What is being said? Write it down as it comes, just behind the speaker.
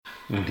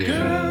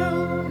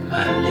Girl,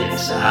 my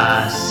lips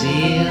are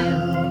sealed.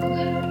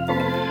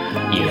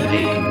 You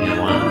make me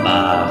want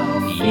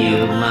barf.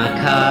 Yield my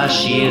car,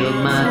 shield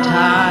my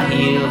tie,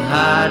 heel,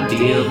 high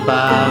deal,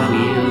 bar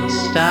wheel,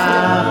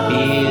 stop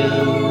you.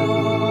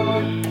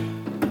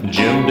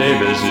 Jim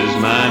Davis is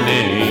my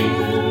name.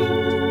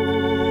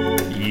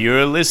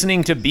 You're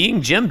listening to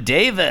Being Jim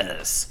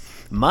Davis.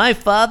 My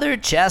father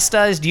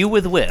chastised you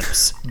with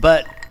whips,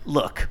 but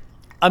look,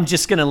 I'm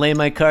just gonna lay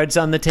my cards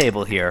on the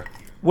table here.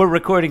 We're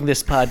recording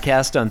this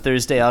podcast on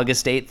Thursday,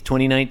 August 8th,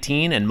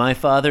 2019, and my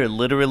father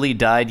literally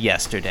died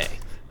yesterday.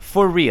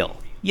 For real.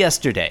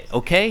 Yesterday,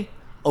 okay?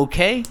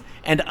 Okay?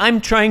 And I'm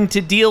trying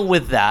to deal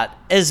with that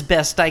as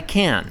best I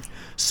can.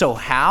 So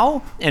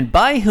how and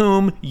by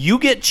whom you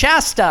get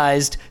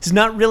chastised is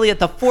not really at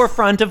the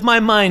forefront of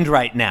my mind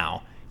right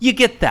now. You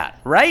get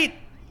that, right?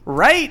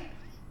 Right?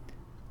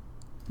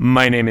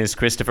 My name is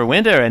Christopher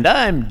Winter, and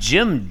I'm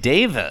Jim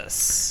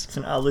Davis. It's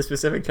an oddly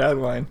specific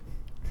tagline.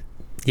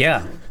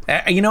 Yeah.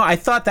 I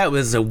thought that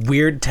was a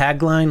weird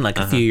tagline like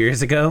a few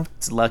years ago.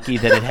 It's lucky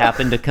that it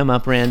happened to come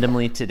up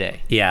randomly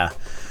today. Yeah.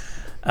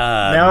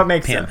 Now it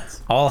makes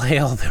sense. All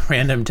hail the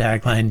random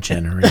tagline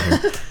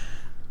generator.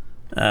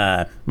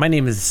 My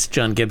name is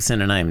John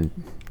Gibson, and I'm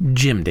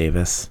Jim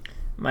Davis.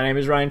 My name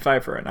is Ryan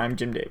Pfeiffer, and I'm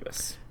Jim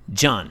Davis.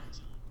 John.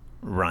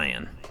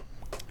 Ryan.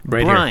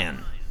 Right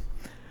Brian.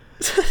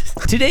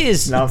 Today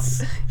is... Now,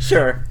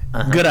 sure.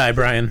 Good eye,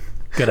 Brian.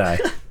 Good eye.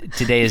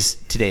 Today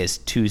is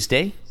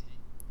Tuesday,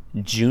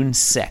 June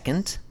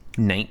 2nd,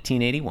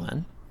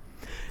 1981.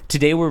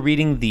 Today we're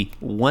reading the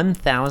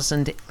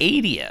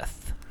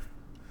 1080th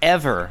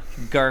ever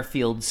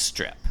Garfield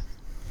strip.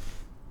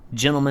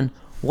 Gentlemen,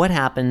 what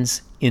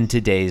happens in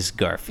today's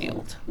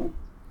Garfield?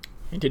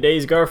 In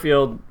today's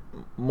Garfield,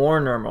 more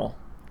normal.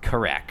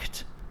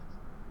 Correct.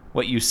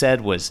 What you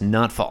said was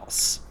not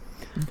false.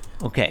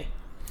 Okay.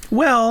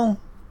 Well...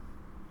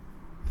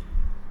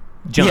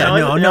 John.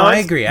 Yeah, I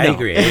agree. I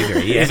agree.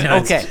 Yeah, no,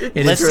 okay,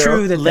 it is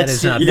true that that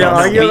is not. You don't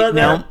argue about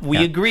that?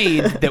 We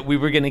agreed that we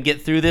were going to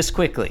get through this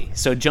quickly.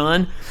 So,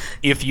 John,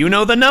 if you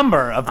know the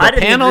number of the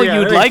panel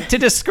you'd like to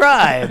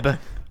describe,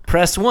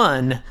 press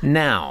 1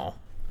 now.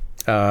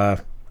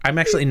 I'm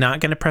actually not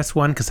going to press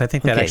 1 because I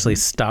think that actually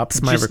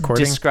stops my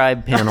recording.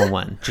 Describe panel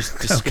 1.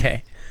 Just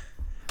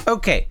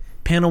Okay.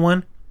 Panel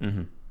 1.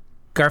 Mm-hmm.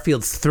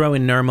 Garfield's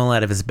throwing Normal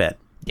out of his bed.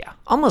 Yeah,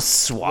 almost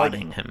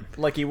swatting him.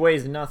 Like he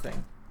weighs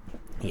nothing.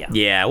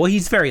 Yeah, well,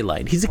 he's very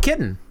light. He's a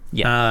kitten.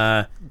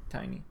 Yeah.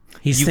 Tiny.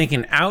 He's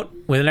thinking out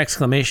with an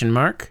exclamation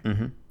mark.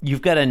 Mm-hmm.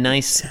 You've got a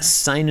nice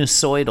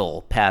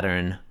sinusoidal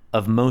pattern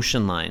of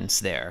motion lines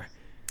there.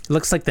 It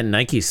looks like the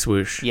Nike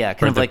swoosh. Yeah,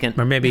 kind of like an...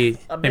 Or maybe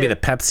the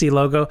Pepsi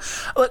logo.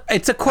 Look,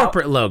 it's a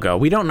corporate logo.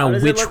 We don't know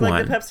Does which it look one.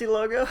 like the Pepsi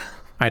logo?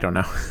 I don't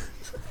know.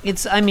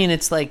 It's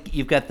like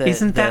you've got the...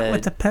 Isn't that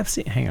what the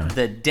Pepsi... Hang on.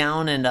 The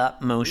down and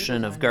up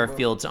motion of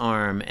Garfield's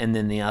arm, and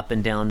then the up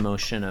and down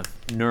motion of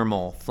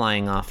Normal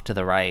flying off to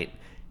the right.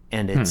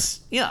 And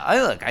it's...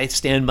 Yeah, I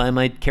stand by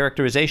my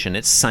characterization.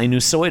 It's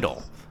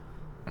sinusoidal.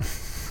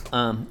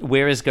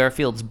 Where is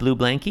Garfield's blue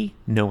blankie?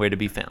 Nowhere to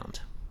be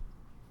found.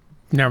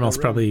 Normal's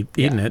probably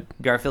eating it.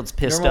 Garfield's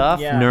pissed Normal- off.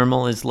 yeah.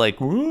 Normal is like,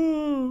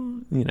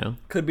 "Woo,"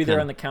 Could be there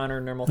on the counter,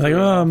 normal. Like,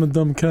 I'm a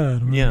dumb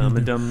cat. Yeah, I'm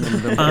a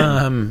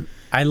dumb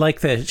I like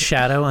the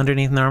shadow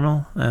underneath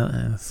Normal.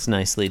 It's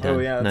nicely done. Oh,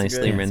 yeah, that's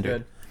nicely good.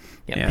 rendered.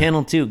 That's Yeah. Yeah.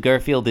 Panel 2,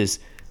 Garfield is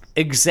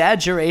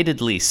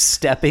exaggeratedly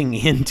stepping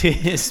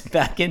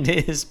back into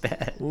his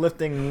bed.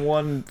 Lifting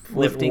one foot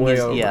Lifting way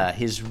over.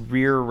 his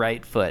rear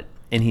right foot,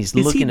 and he's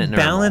Is looking he at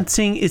Normal.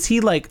 balancing? Is he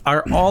like,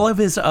 are all of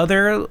his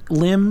other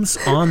limbs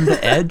on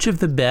the edge of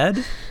the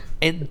bed?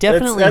 It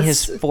definitely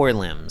That's- his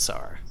forelimbs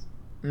are.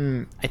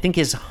 I think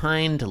his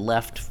hind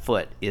left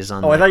foot is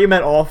on Oh, I thought you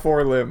meant all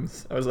four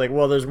limbs. I was like,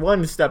 well, there's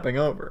one stepping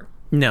over.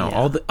 No, Yeah.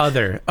 all the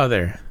other.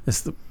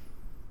 It's the,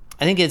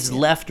 I think his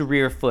left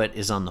rear foot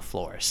is on the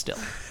floor still.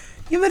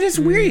 yeah, that is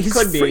weird. His,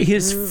 could be.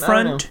 his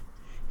I don't front,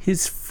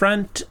 his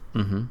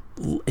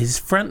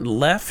front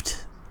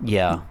left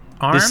Yeah.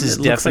 arm. This is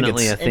it looks like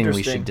definitely it's a thing we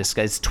interesting. should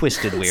discuss. It's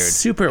twisted weird.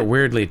 super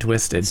weirdly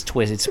twisted.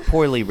 It's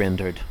poorly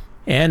rendered.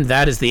 And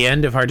that is the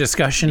end of our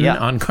discussion Yeah.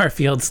 on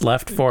Garfield's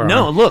left forearm.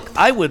 No, look,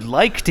 I would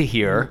like to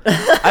hear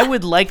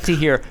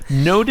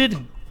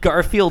noted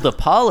Garfield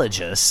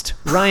apologist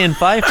Ryan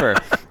Pfeiffer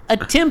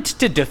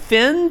attempt to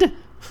defend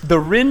the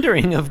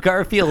rendering of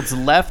Garfield's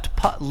left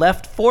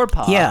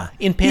forepaw Yeah,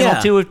 in panel yeah.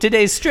 2 of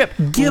today's strip.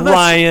 Give us-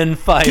 Ryan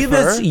Pfeiffer. Give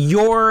us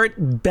your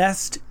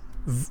best.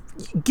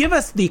 Give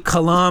us the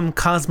Kalam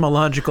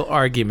cosmological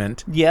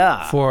argument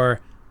yeah.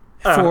 for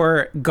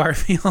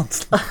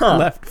Garfield's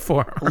left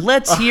forearm.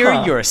 Let's hear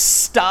your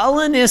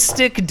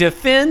Stalinistic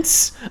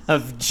defense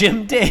of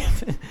Jim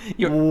Davis.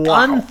 Your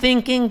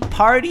unthinking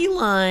party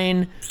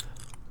line.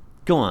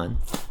 Go on.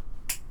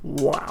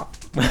 Wow.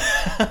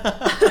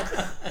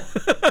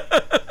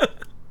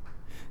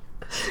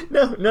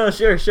 No,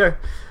 sure.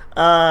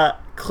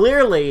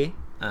 Clearly,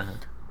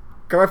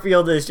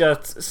 Garfield is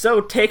just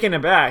so taken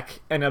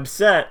aback and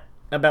upset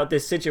about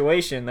this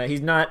situation that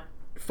he's not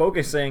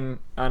focusing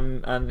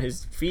on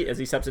his feet as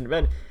he steps into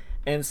bed,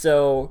 and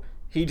so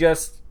he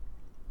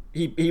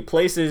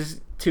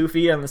places 2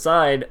 feet on the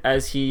side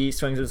as he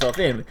swings himself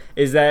in.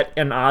 Is that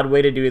an odd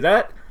way to do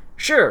that?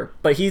 Sure,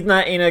 but he's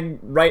not in a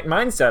right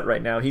mindset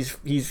right now.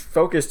 He's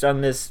focused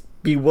on this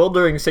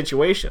bewildering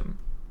situation.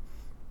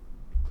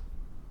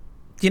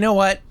 You know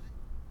what?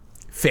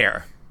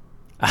 Fair.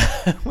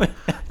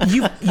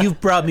 You've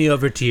brought me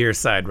over to your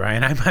side,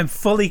 Ryan. I'm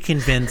fully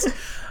convinced.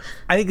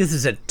 I think this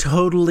is a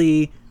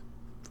totally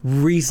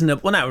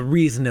reasonable, well, not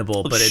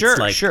reasonable, but sure, it's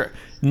like sure.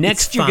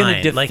 Next, it's you're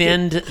going to fine.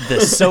 defend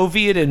the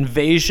Soviet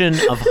invasion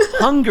of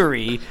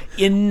Hungary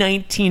in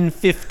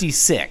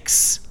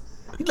 1956.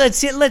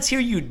 Let's hear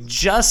you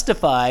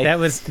justify that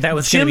was going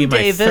to Jim be my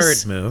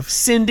Davis third move.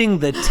 sending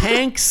the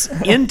tanks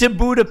into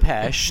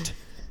Budapest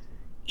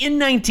in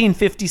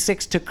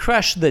 1956 to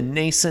crush the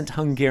nascent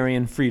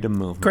Hungarian freedom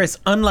movement. Chris,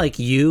 unlike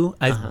you,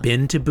 I've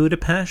been to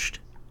Budapest,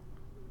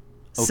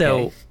 so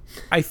Okay.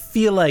 I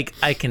feel like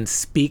I can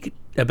speak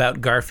about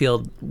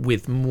Garfield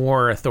with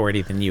more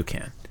authority than you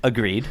can.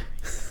 Agreed.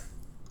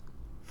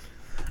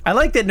 I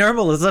like that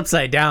normal is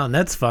upside down.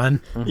 That's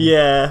fun.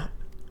 Yeah.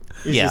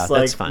 He's Yeah, just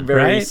like that's fun.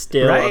 very Right?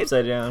 still, Right?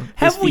 upside down. His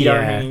Have we- feet are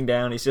Yeah. hanging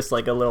down. He's just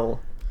like a little,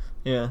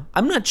 yeah.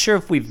 I'm not sure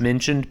if we've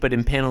mentioned, but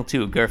in panel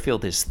 2,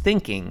 Garfield is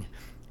thinking,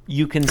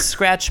 you can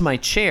scratch my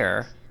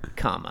chair,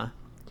 comma,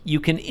 you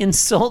can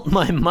insult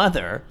my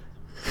mother,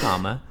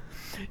 comma,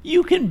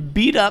 you can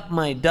beat up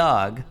my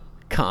dog,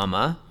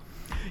 comma,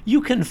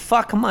 you can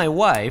fuck my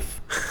wife,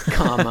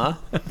 comma,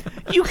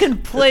 you can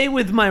play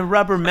with my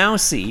rubber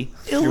mousey,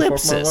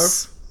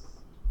 ellipsis.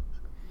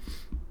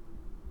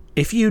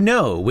 If you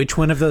know which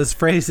one of those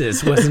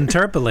phrases was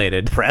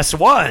interpolated, Press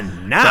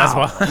 1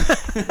 now.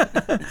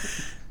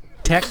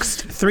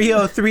 text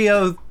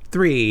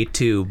 30303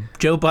 to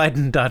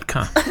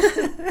joebiden.com.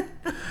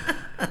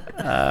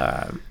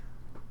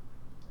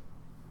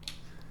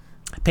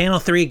 Panel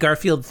 3,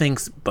 Garfield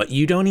thinks, but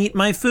you don't eat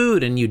my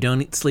food and you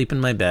don't sleep in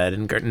my bed.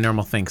 And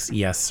Normal thinks,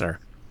 yes, sir.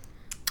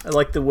 I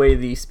like the way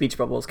the speech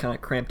bubble is kind of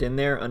cramped in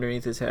there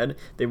underneath his head.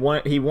 He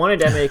wanted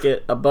to make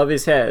it above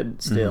his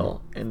head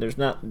still, and there's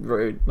not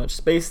very much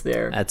space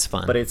there. That's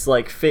fun. But it's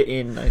like fit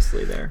in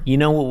nicely there. You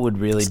know what would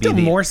really Still be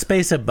the... more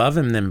space above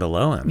him than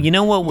below him. You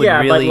know what would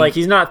Yeah, really... but like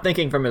he's not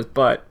thinking from his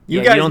butt. You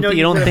Yeah, guys you don't- know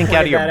you don't would've think out of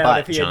pointed your that butt,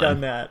 if he John. had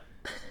done that.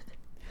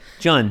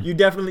 John, You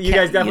guys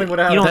definitely would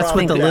have had you a don't That's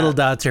problem what the with little that.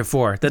 dots are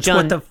for.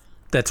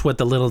 That's what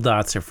the little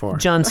dots are for.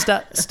 John,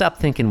 stop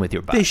thinking with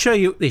your butt. They show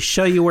you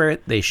where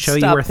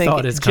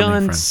thought is coming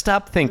John, from.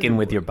 stop thinking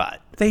with your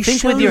butt. They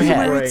Think show with your you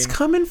head. where it's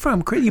coming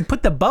from. You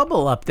put the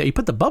bubble up there. You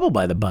put the bubble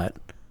by the butt,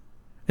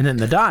 and then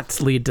the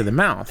dots lead to the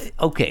mouth.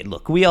 Okay,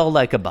 look, we all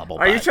like a bubble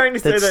Are you butt. trying to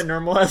say That's- that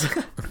normal has?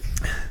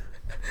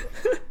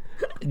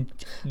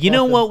 You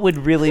know what would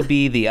really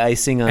be the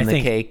icing on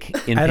the cake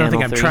in I don't panel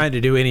think I'm 3? trying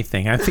to do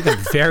anything. I think I'm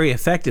very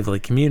effectively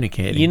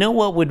communicating. You know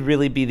what would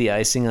really be the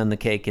icing on the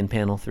cake in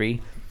panel 3?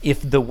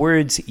 If the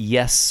words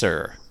 "yes,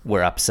 sir"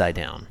 were upside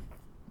down.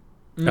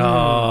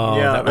 Oh,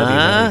 Yeah, that would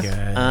be really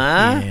good.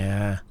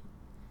 Yeah.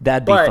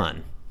 That'd be But-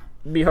 fun.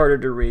 be harder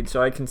to read,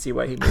 so I can see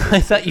why he made it. I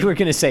thought you were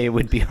going to say it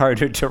would be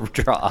harder to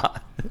draw.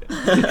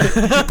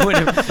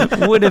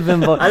 would have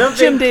involved. I don't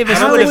Jim think- Davis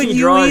I don't would think have. he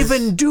You draws-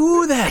 even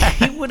do that?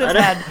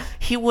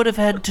 He would have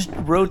had to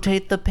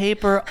rotate the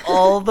paper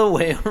all the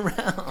way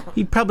around.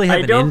 He'd probably have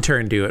I an don't-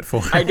 intern do it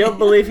for I him. don't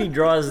believe he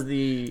draws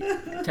the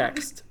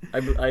text. I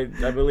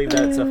believe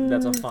that's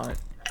a font.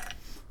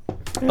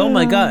 Oh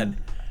my god.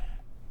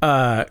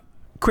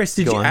 Chris,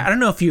 Go on. I don't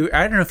know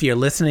if you're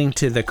listening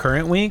to the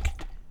current week.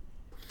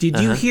 Did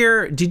you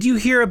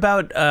hear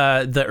about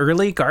the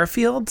early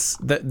Garfields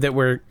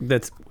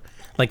that's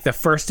like the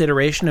first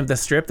iteration of the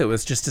strip that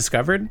was just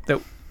discovered that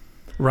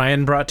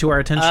Ryan brought to our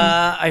attention?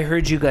 I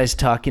heard you guys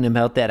talking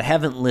about that. I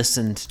haven't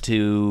listened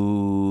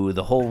to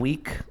the whole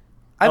week.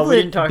 We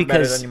didn't talk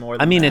about it anymore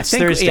I mean, than it's that.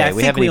 Thursday. I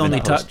we think haven't we even only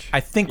posted. talked. I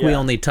think we Yeah.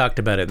 only talked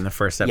about it in the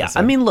first episode.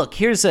 Yeah, I mean, look,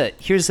 here's a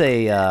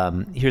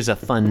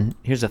fun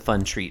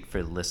treat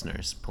for the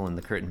listeners. Pulling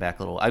the curtain back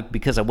a little,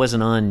 because I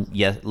wasn't on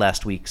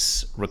last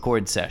week's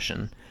record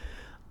session.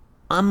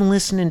 I'm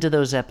listening to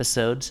those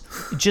episodes,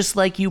 just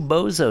like you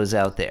bozos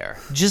out there,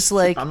 just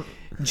like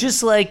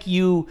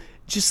you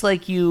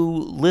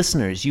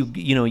listeners,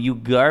 you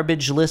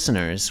garbage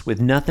listeners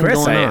with nothing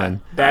Chris, going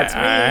on. That's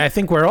me. I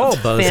think we're all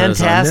bozos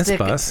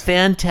Fantastic, on this bus.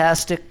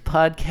 fantastic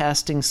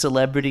podcasting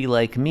celebrity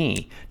like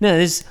me. No,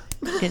 this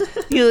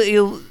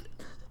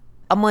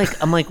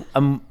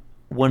I'm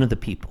one of the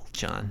people,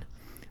 John.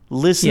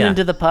 Listening Yeah.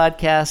 to the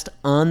podcast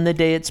on the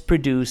day it's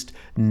produced,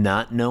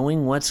 not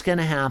knowing what's going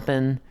to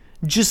happen.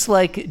 Just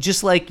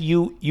like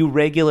you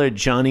regular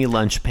Johnny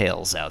Lunch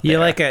Pails out there.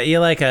 You're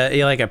like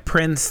a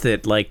prince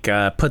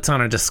that puts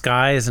on a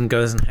disguise and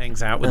goes and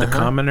hangs out with the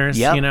commoners.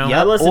 Yep, You know, yep.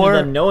 I listen to Or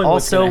them knowing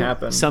what's also, gonna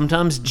happen.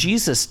 sometimes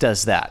Jesus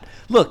does that.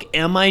 Look,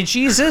 am I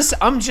Jesus?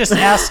 I'm just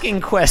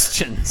asking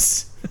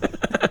questions.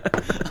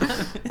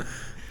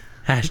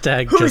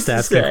 hashtag Who's just to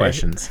asking say?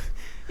 questions.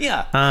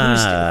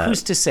 Yeah.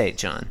 Who's to say,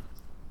 John?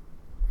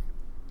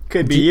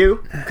 Could be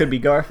you. Could be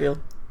Garfield.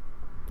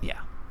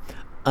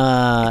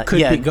 Yeah. Could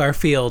yeah. be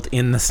Garfield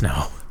in the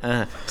snow.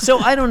 So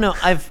I don't know.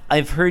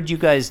 I've heard you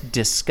guys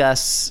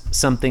discuss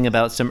something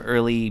about some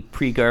early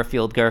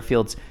pre-Garfield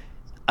Garfields.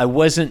 I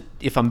wasn't,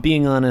 if I'm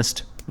being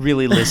honest,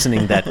 really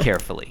listening that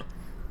carefully.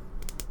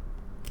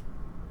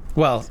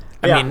 Well,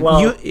 Yeah,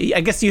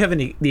 I guess you have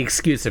the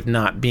excuse of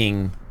not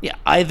being. Yeah,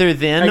 either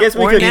then I guess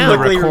we or could now.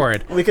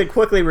 quickly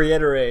quickly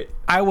reiterate.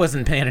 I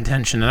wasn't paying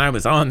attention, and I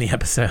was on the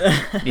episode.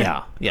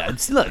 Yeah.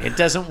 Look, it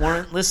doesn't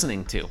warrant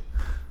listening to.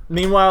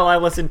 Meanwhile, I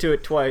listened to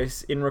it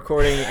twice in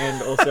recording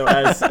and also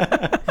as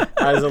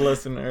a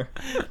listener.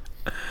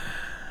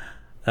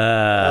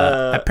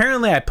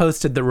 Apparently, I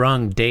posted the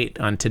wrong date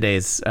on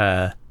today's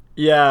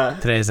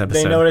Today's episode.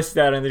 They noticed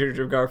that on the Church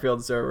of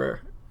Garfield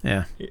server.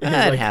 Yeah. He was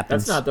That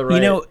happens. That's not the right.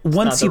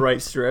 the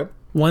right strip.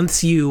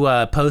 Once you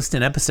post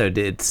an episode,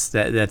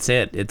 that's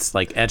it. It's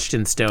like etched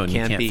in stone.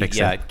 You can't fix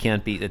it. it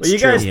can't be. It's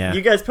Well, true.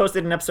 you guys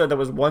posted an episode that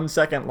was 1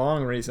 second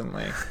long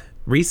recently.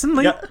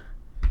 Recently? Yeah.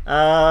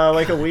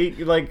 Like a week,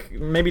 like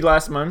maybe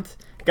last month.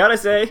 Gotta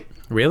say,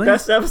 Really?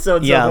 best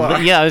episode so far.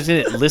 I was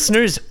gonna,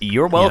 listeners,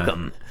 you're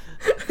welcome.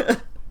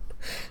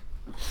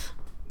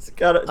 It's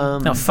gotta,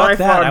 No, fuck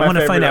that. I want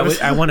to find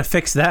out. I want to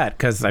fix that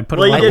because I put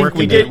a lot of work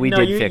into it. We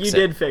did fix it. You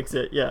did fix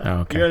it. Yeah. Oh,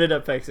 okay. You ended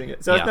up fixing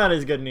it, so it's not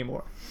as good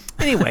anymore.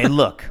 Anyway,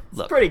 look.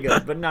 Pretty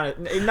good, but not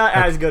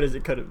as good as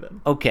it could have been.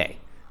 Okay.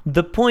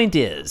 The point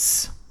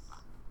is,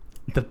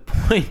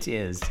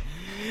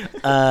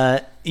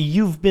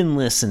 you've been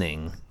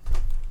listening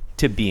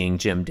to Being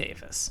Jim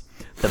Davis,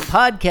 the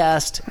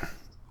podcast.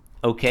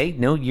 Okay,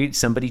 no,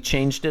 somebody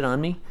changed it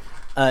on me.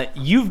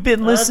 You've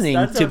been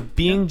listening to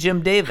Being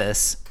Jim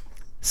Davis.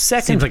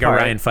 Second Seems like part,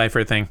 a Ryan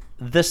Pfeiffer thing.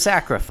 The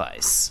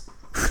Sacrifice.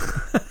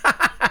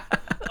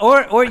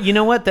 or you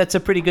know what? That's a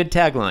pretty good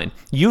tagline.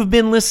 You've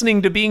been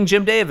listening to Being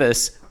Jim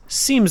Davis.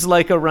 Seems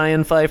like a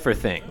Ryan Pfeiffer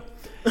thing.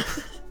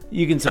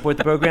 You can support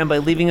the program by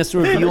leaving us a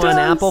review on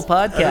Apple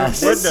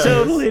Podcasts. It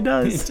totally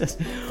does.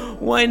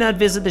 Why not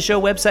visit the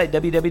show website,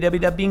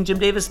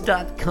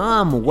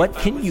 www.beingjimdavis.com? What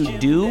can you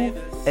do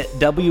at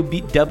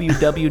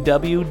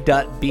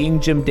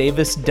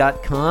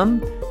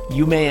www.beingjimdavis.com?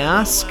 You may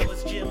ask.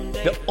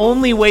 The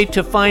only way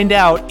to find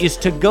out is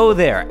to go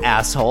there,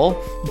 asshole.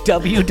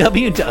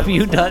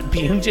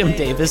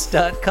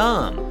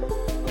 www.beingjimdavis.com.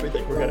 We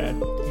think we're gonna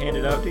hand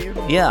it out to you.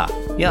 Yeah.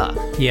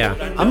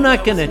 I'm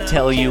not going to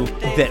tell you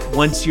that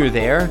once you're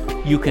there,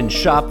 you can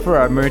shop for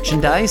our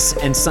merchandise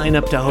and sign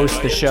up to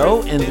host the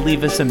show and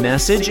leave us a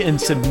message and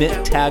submit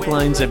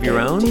taglines of your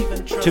own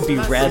to be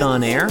read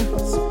on air.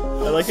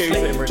 I like how you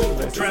say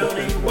merchandise.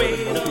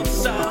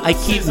 I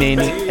keep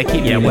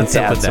meaning what's to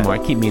up add with some that? more.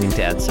 I keep meaning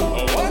to add some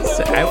more.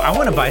 So I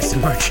want to buy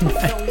some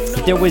merchandise.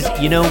 There was,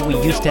 we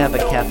used to have a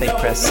Cafe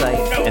Press site,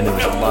 and there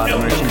was a lot of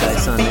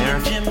merchandise on there.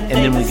 And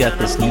then we got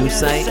this new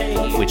site,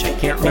 which I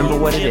can't remember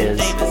what it is,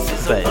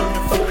 but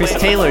Chris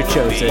Taylor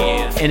chose it,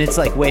 and it's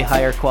like way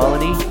higher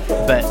quality,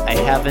 but I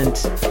haven't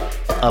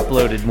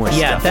uploaded more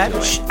stuff.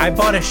 I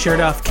bought a shirt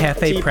off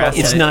Cafe Press.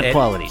 It's not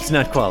quality. It's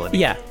not quality.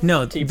 Yeah,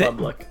 no.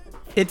 T-Public.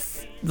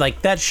 It's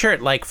like that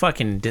shirt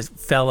fucking just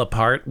fell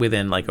apart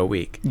within like a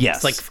week. Yes.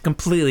 It's like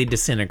completely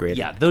disintegrated.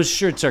 Yeah, those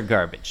shirts are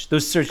garbage.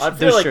 Those shirts are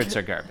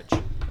garbage.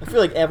 I feel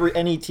like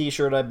any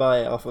T-shirt I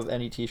buy off of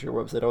any T-shirt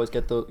website always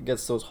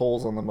gets those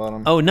holes on the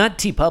bottom. Oh, not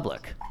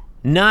T-Public.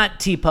 Not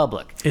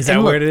T-Public. Is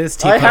that where it is?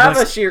 I have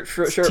a T-Public? shirt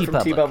from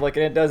T-Public. T-Public,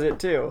 and it does it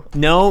too.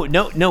 No.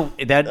 That's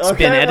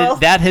been edited. well.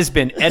 That has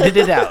been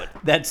edited out.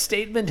 That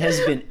statement has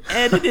been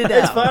edited out.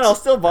 It's fine. I'll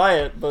still buy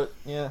it, but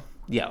yeah.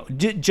 Yeah,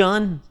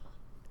 John,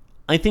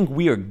 I think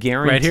we are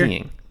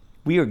guaranteeing.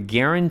 We are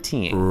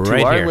guaranteeing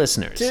Right to our here.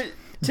 listeners To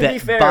that be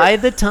fair, by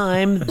the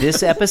time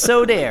this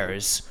episode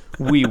airs,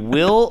 we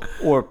will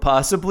or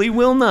possibly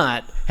will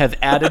not have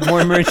added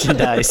more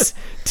merchandise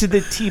to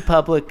the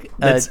T-Public, to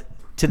the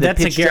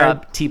that's a Pitch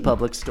Drop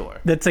T-Public store.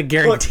 That's a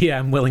guarantee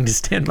I'm willing to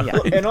stand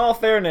behind. in all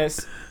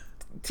fairness,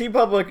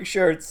 T-Public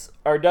shirts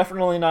are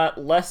definitely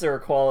not lesser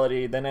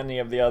quality than any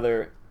of the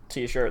other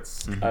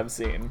T-shirts I've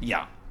seen.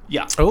 Yeah.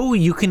 Oh,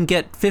 you can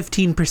get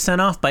 15%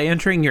 off by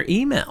entering your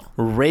email.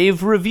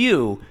 Rave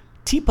review.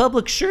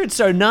 T-Public shirts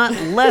are not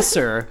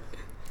lesser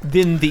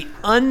than the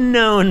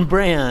unknown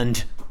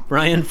brand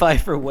Ryan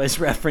Pfeiffer was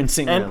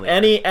referencing And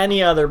earlier.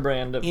 any other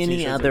brand of Any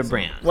T-shirts other I've seen.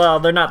 brand. Well,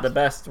 they're not the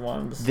best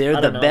ones. They're I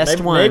the don't know. best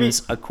Maybe-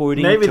 ones,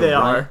 according maybe to they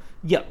Ryan. are.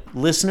 Yeah,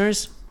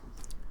 listeners,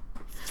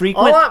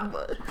 frequent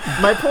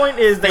My point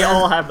is they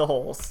all have the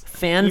holes.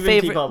 fan Even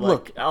favorite. T-Public,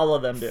 Look, all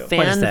of them do. What is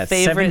fan that?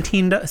 favorite.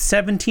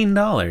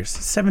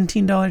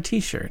 $17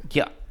 T-shirt.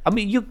 Yeah, I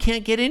mean you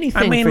can't get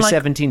anything I mean, for like,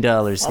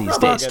 $17 these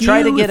probably days. get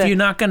Try to You, get if a. you're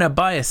not gonna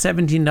buy a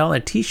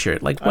 $17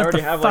 T-shirt, like what already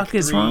the have, fuck like,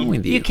 is wrong three-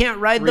 with you? You can't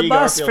ride the Three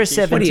bus for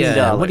Garfield What are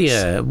you?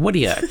 $17. What are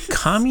you,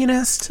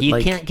 communist? You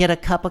Like, can't get a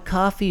cup of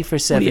coffee for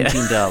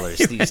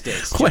 $17 these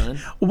days, John.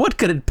 What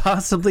could it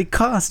possibly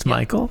cost,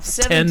 Michael?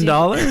 $17.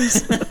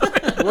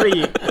 $10? What are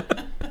you?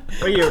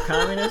 Are you a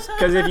communist?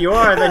 Because if you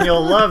are, then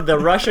you'll love the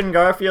Russian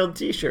Garfield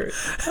T-shirt.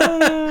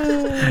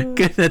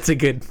 Good. That's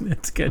good.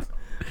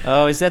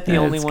 Oh, is that the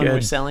only That's one we're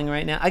good. selling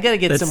right now? I gotta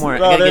get some more. I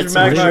Well, gotta get there's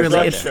some more Magnar shirts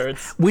Blood like that.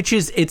 shirts. Which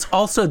is, it's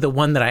also the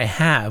one that I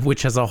have,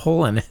 which has a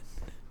hole in it.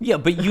 Yeah,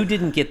 but you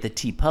didn't get the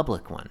T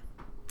Public one.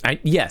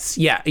 Yes,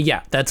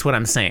 yeah. That's what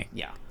I'm saying.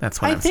 Yeah,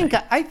 that's what I'm saying.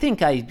 saying. I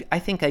think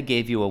I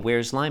gave you a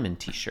Where's Lyman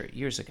T-shirt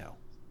years ago.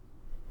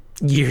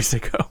 Years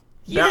ago.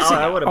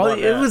 I would have bought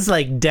It that. was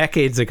like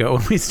decades ago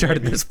when we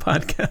started this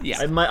podcast.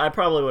 Yeah. I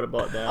probably would have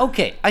bought that.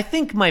 Okay, I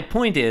think my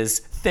point is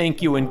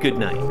thank you and good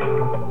night.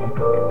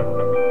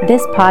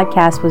 This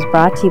podcast was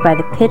brought to you by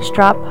the Pitch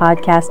Drop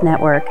Podcast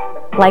Network.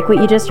 Like what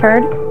you just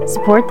heard?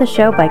 Support the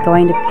show by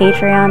going to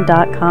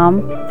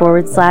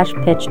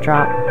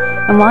patreon.com/pitchdrop.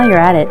 And while you're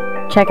at it,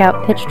 check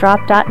out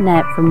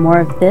pitchdrop.net for more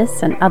of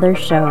this and other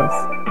shows.